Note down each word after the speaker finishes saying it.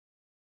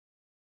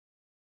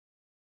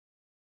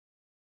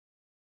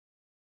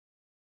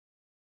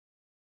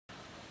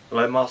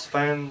Hello M.A.S.K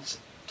fans,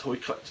 toy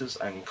collectors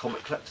and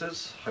comic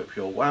collectors, hope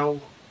you're well.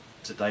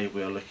 Today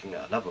we are looking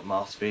at another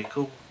M.A.S.K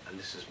vehicle, and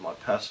this is my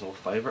personal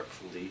favourite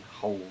from the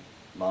whole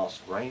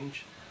M.A.S.K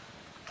range,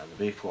 and the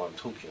vehicle I'm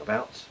talking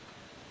about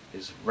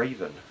is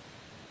Raven.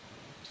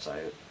 So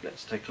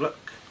let's take a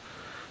look.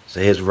 So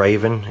here's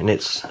Raven in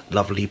its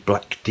lovely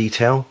black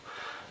detail,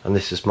 and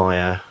this is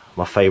my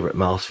my favourite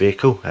M.A.S.K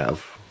vehicle out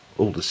of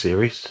all the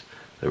series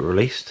that were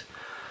released.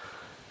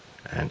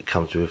 And it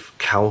comes with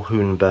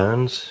Calhoun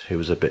Burns, who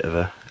was a bit of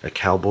a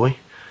cowboy,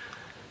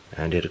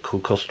 and he had a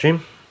cool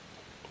costume.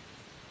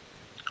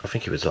 I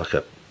think he was like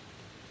a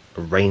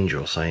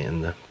ranger or something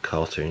in the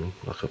cartoon,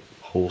 like a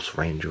horse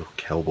ranger or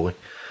cowboy.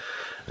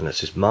 And that's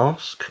his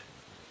mask,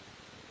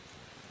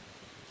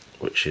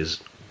 which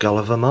is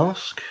Gulliver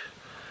mask,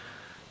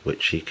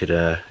 which he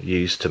could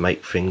use to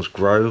make things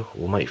grow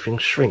or make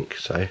things shrink.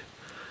 So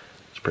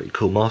it's a pretty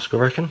cool mask, I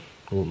reckon.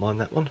 I wouldn't mind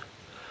that one.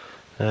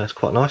 It's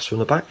quite nice from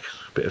the back,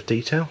 a bit of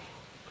detail.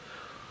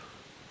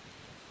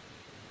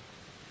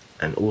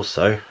 And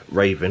also,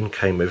 Raven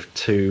came with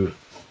 2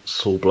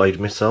 saw blade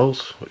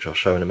missiles, which I'll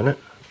show in a minute,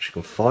 which you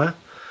can fire.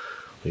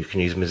 Or you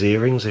can use them as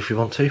earrings if you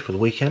want to for the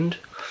weekend.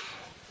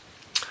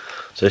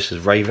 So this is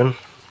Raven.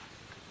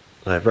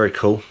 They're very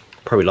cool.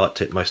 Probably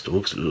liked it most of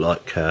all because it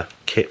looked like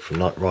Kit from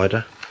Knight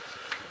Rider.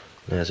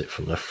 There's it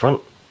from the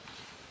front.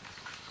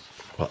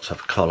 I like to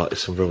have a car like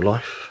this in real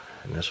life.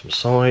 And there's from the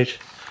side.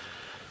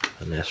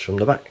 And there's from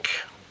the back.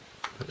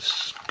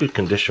 It's good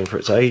condition for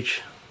its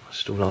age,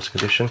 still nice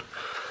condition.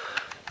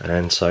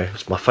 And so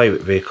it's my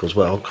favourite vehicle as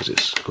well because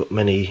it's got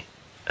many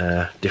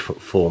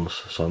different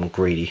forms, so I'm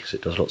greedy, so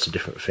it does lots of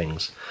different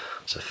things.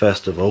 So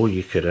first of all,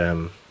 you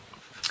could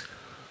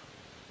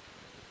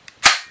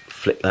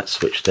flick that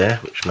switch there,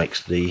 which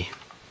makes the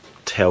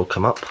tail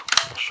come up.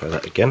 I'll show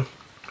that again.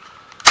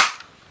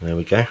 There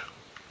we go.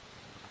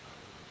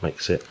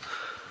 Makes it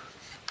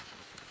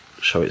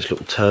show its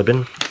little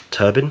turbines.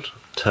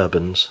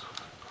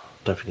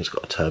 Don't think it's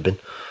got a turbine.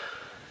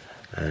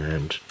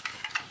 And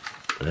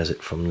there's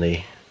it from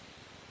the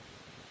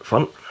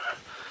front.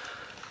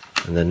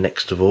 And then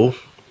next of all,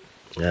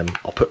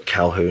 I'll put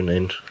Calhoun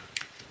in.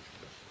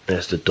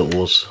 There's the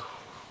doors.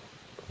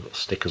 Got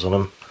stickers on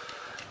them.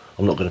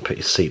 I'm not going to put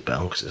his seatbelt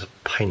on because it's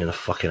a pain in the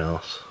fucking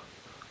ass.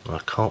 I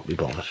can't be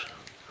bothered.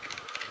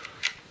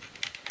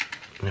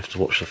 You have to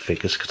watch the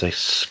figures because they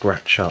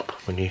scratch up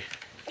when you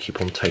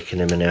keep on taking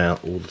them in and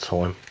out all the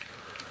time.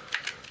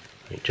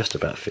 It just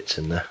about fits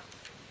in there.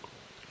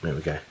 There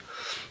we go.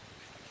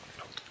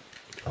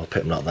 I'll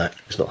put him like that.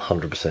 It's not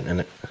 100% in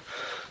it.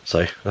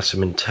 So that's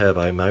him in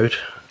turbo mode.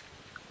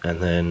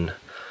 And then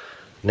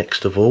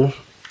next of all,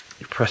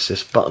 you press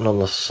this button on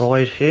the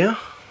side here.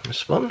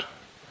 This one.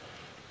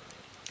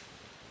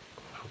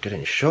 I'll get it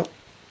in shot.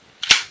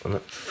 And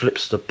that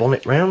flips the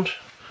bonnet round.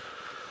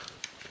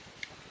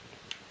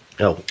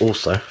 Oh,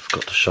 also, I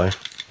forgot to show,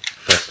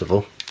 first of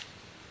all,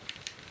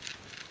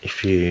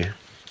 if you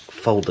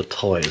fold the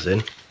tyres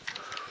in,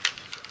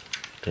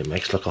 it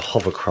makes like a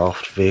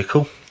hovercraft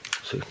vehicle,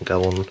 so you can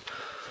go on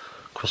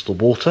across the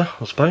water,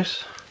 I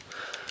suppose.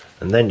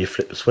 And then you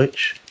flip the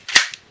switch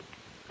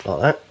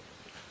like that,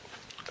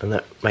 and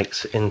that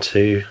makes it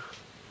into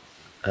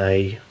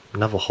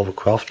another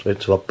hovercraft,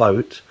 into a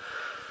boat,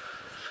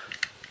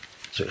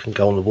 so it can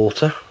go on the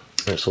water.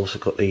 And it's also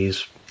got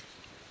these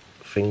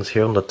things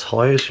here on the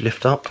tyres you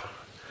lift up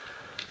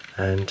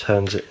and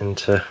turns it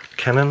into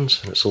cannons,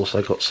 and it's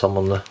also got some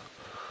on the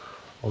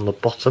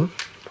bottom,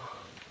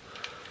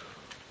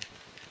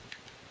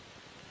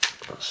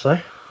 like so.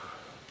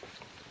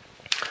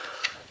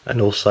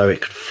 And also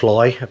it could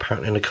fly,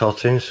 apparently in the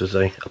cartoon. This is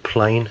a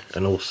plane,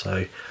 and also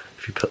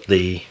if you put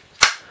the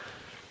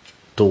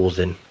doors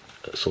in,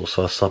 it's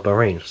also a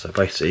submarine. So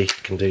basically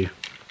it can do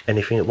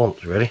anything it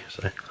wants, really.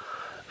 So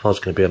if I was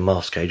going to be a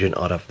M.A.S.K agent,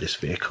 I'd have this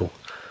vehicle.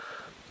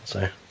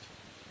 So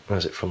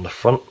there's it from the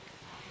front.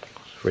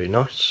 It's really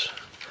nice.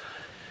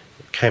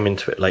 It came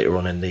into it later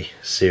on in the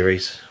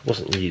series. It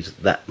wasn't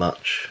used that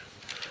much.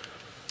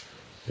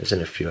 It was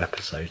in a few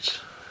episodes.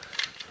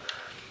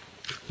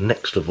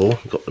 Next of all,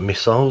 we've got the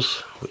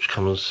missiles, which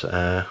comes with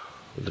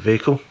the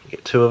vehicle. You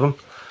get 2 of them,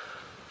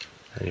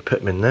 and you put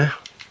them in there,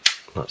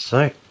 like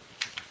so.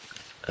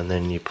 And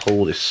then you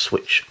pull this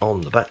switch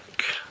on the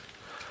back,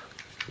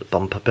 the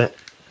bumper bit,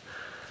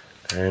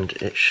 and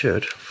it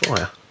should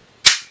fire.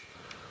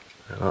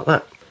 Like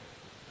that.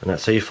 And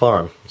that's how you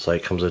fire them. So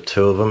it comes with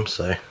 2 of them,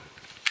 so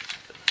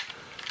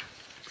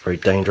very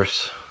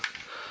dangerous.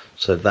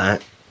 So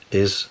that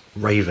is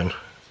Raven.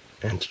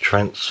 And to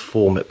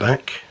transform it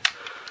back,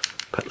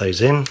 put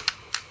those in,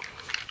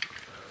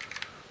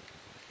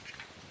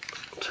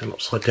 turn them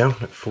upside down,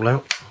 let it fall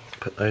out,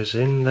 put those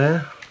in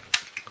there,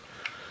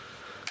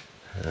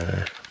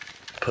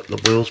 put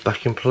the wheels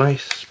back in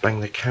place,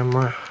 bang the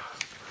camera,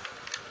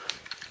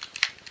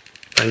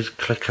 those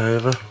click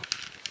over,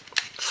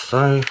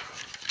 so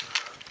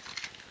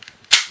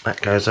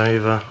that goes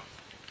over,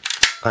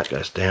 that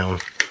goes down,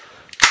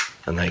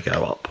 and they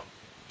go up.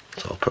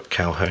 So I'll put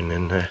Calhoun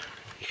in there,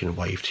 you can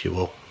wave to you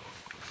all.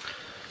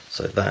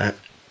 So that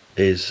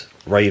is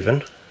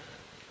Raven,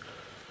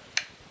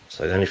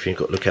 So the only thing you've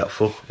got to look out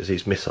for is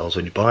these missiles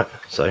when you buy it.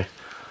 So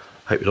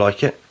hope you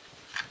like it,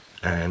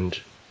 and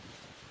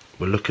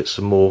we'll look at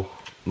some more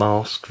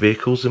M.A.S.K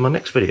vehicles in my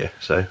next video.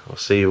 So I'll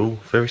see you all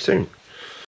very soon.